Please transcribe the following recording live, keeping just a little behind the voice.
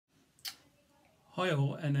Hi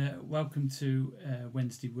all, and welcome to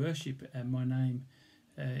Wednesday Worship. My name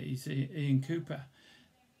is Ian Cooper.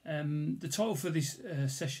 The title for this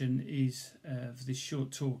session is for this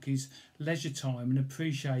short talk is Leisure Time and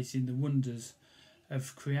Appreciating the Wonders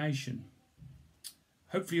of Creation.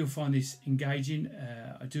 Hopefully you'll find this engaging.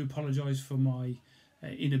 I do apologise for my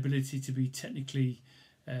inability to be technically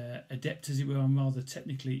adept, as it were. I'm rather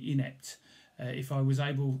technically inept. If I was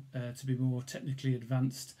able to be more technically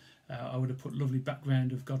advanced, I would have put lovely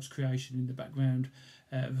background of God's creation in the background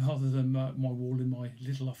rather than my wall in my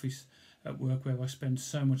little office at work, where I spend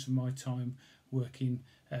so much of my time working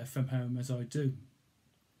from home as I do.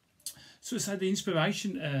 So the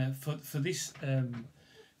inspiration for this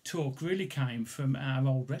talk really came from our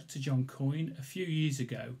old rector John Coyne a few years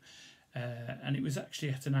ago, and it was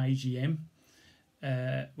actually at an AGM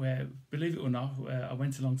where, believe it or not, I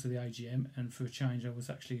went along to the AGM, and for a change I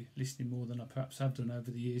was actually listening more than I perhaps have done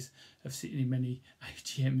over the years of sitting in many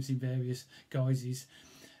AGMs in various guises.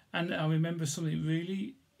 And I remember something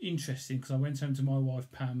really interesting, because I went home to my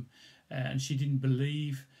wife Pam, and she didn't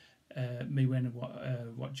believe me when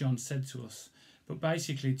what John said to us. But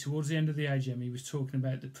basically, towards the end of the AGM, he was talking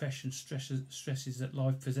about the pressure and stresses that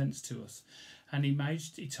life presents to us, and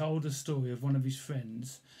he told a story of one of his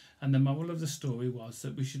friends. And the moral of the story was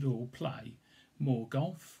that we should all play more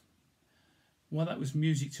golf. Well, that was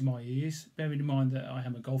music to my ears, bearing in mind that I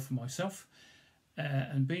am a golfer myself.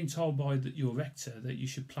 And being told by your rector that you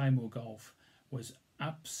should play more golf was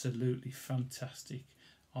absolutely fantastic.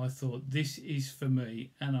 I thought, this is for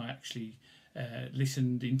me, and I actually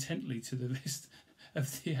listened intently to the rest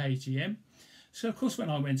of the AGM. So, of course,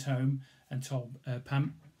 when I went home and told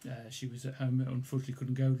Pam, she was at home, unfortunately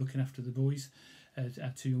couldn't go, looking after the boys,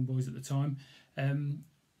 our two young boys at the time.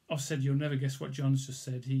 I said, you'll never guess what John's just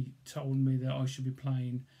said. He told me that I should be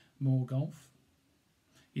playing more golf.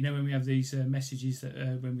 You know, when we have these messages that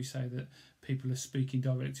when we say that people are speaking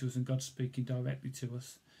directly to us and God's speaking directly to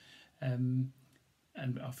us, and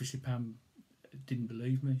obviously Pam didn't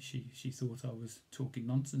believe me. She thought I was talking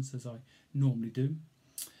nonsense, as I normally do.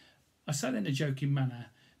 I said in a joking manner,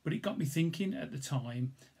 but it got me thinking at the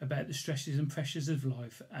time about the stresses and pressures of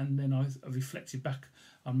life, and then I reflected back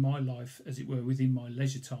on my life, as it were, within my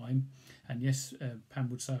leisure time. And yes, Pam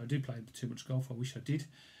would say I do play too much golf. I wish I did,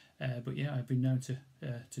 but yeah, I've been known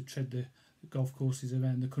to tread the golf courses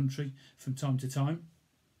around the country from time to time.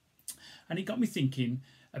 And it got me thinking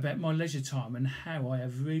about my leisure time and how I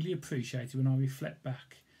have really appreciated, when I reflect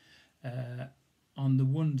back on the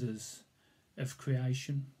wonders of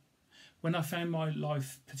creation. When I found my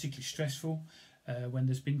life particularly stressful, when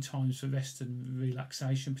there's been times for rest and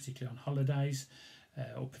relaxation, particularly on holidays,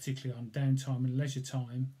 or particularly on downtime and leisure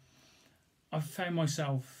time, I've found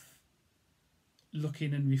myself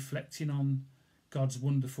looking and reflecting on God's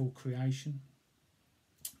wonderful creation.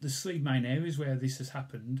 There's three main areas where this has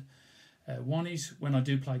happened. One is when I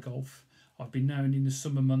do play golf. I've been known in the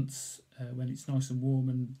summer months, when it's nice and warm,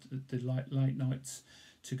 and the late nights,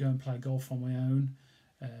 to go and play golf on my own.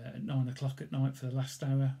 At 9 o'clock at night for the last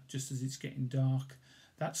hour, just as it's getting dark.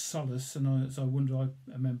 That's solace, and as I wonder, I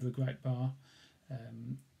remember a great bar,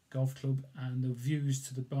 golf club, and the views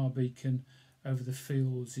to the bar beacon over the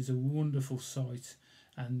fields is a wonderful sight.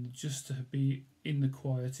 And just to be in the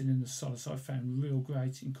quiet and in the solace, I found real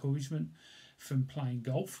great encouragement from playing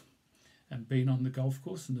golf and being on the golf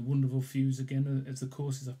course, and the wonderful views again of the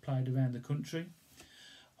courses I've played around the country.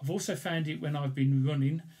 I've also found it when I've been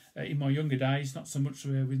running in my younger days, not so much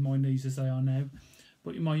with my knees as they are now,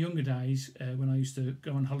 but in my younger days when I used to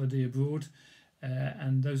go on holiday abroad,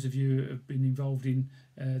 and those of you who have been involved in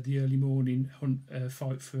the early morning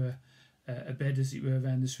fight for a bed, as it were,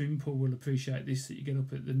 around the swimming pool will appreciate this, that you get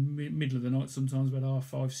up at the middle of the night, sometimes about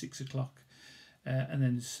 5, 6 o'clock,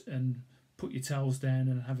 and put your towels down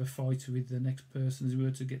and have a fight with the next person, as it were,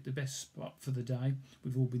 to get the best spot for the day.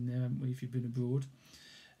 We've all been there, haven't we, if you've been abroad.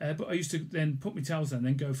 But I used to then put my towels down and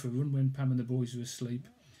then go for a run when Pam and the boys were asleep.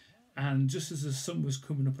 And just as the sun was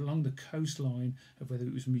coming up along the coastline of whether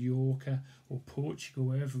it was Mallorca or Portugal,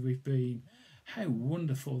 wherever we've been, how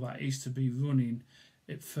wonderful that is to be running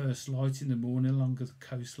at first light in the morning along the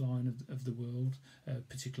coastline of the world, a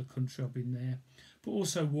particular country I've been there. But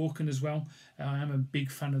also walking as well. I am a big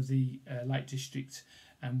fan of the Lake District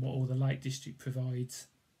and what all the Lake District provides,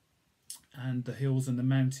 and the hills and the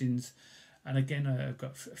mountains. And again, I've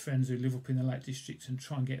got friends who live up in the Lake District and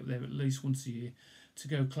try and get up there at least once a year to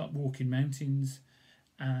go walking mountains,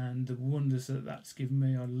 and the wonders that that's given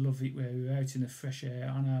me. I love it, where we're out in the fresh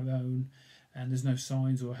air on our own, and there's no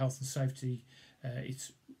signs or health and safety.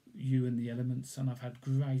 It's you and the elements, and I've had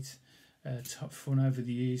great top fun over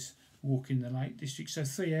the years walking the Lake District. So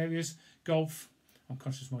 3 areas: golf, I'm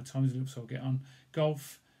conscious my time's up, so I'll get on.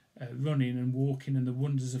 Golf, running and walking, and the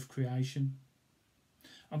wonders of creation.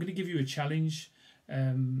 I'm going to give you a challenge.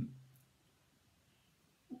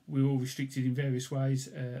 We're all restricted in various ways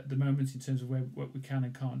at the moment in terms of what we can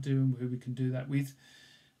and can't do and who we can do that with.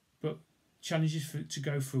 But challenges to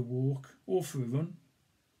go for a walk or for a run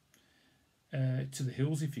to the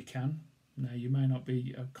hills if you can. Now, you may not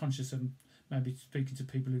be conscious of maybe speaking to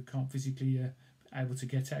people who can't physically able to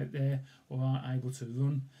get out there or aren't able to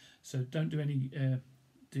run. So don't do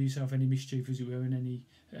yourself any mischief, as it were, and any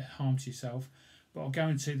harm to yourself. But I'll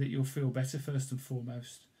guarantee that you'll feel better first and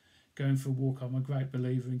foremost. Going for a walk, I'm a great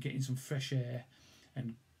believer in getting some fresh air,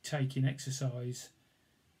 and taking exercise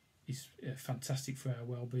is fantastic for our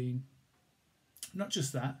well-being. Not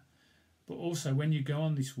just that, but also when you go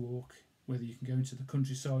on this walk, whether you can go into the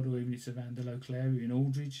countryside or even it's around the local area in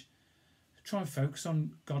Aldridge, try and focus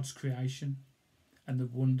on God's creation and the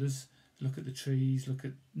wonders. Look at the trees, look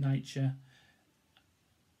at nature,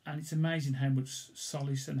 and it's amazing how much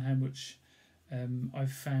solace and how much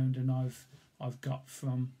I've found and I've got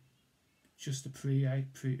from just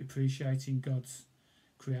appreciating God's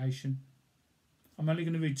creation. I'm only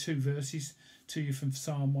going to read 2 verses to you from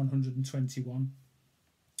Psalm 121,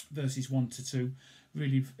 verses 1 to 2.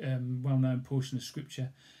 Really well-known portion of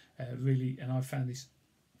Scripture, really, and I found this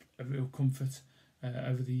a real comfort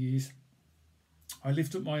over the years. I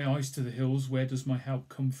lift up my eyes to the hills. Where does my help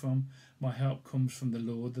come from? My help comes from the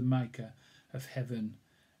Lord, the maker of heaven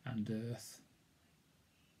and earth.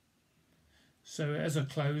 So as I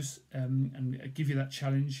close and give you that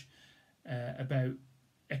challenge about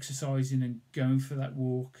exercising and going for that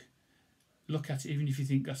walk, look at it, even if you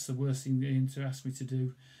think that's the worst thing to ask me to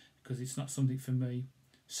do, because it's not something for me.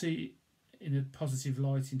 See it in a positive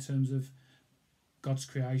light in terms of God's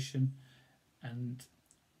creation. And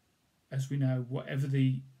as we know, whatever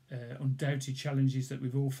the undoubted challenges that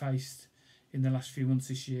we've all faced in the last few months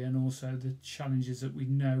this year, and also the challenges that we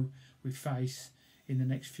know we face in the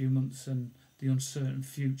next few months and the uncertain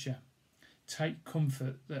future, take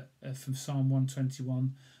comfort that from Psalm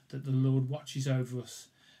 121 that the Lord watches over us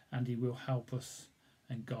and he will help us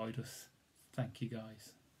and guide us. Thank you,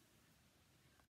 guys.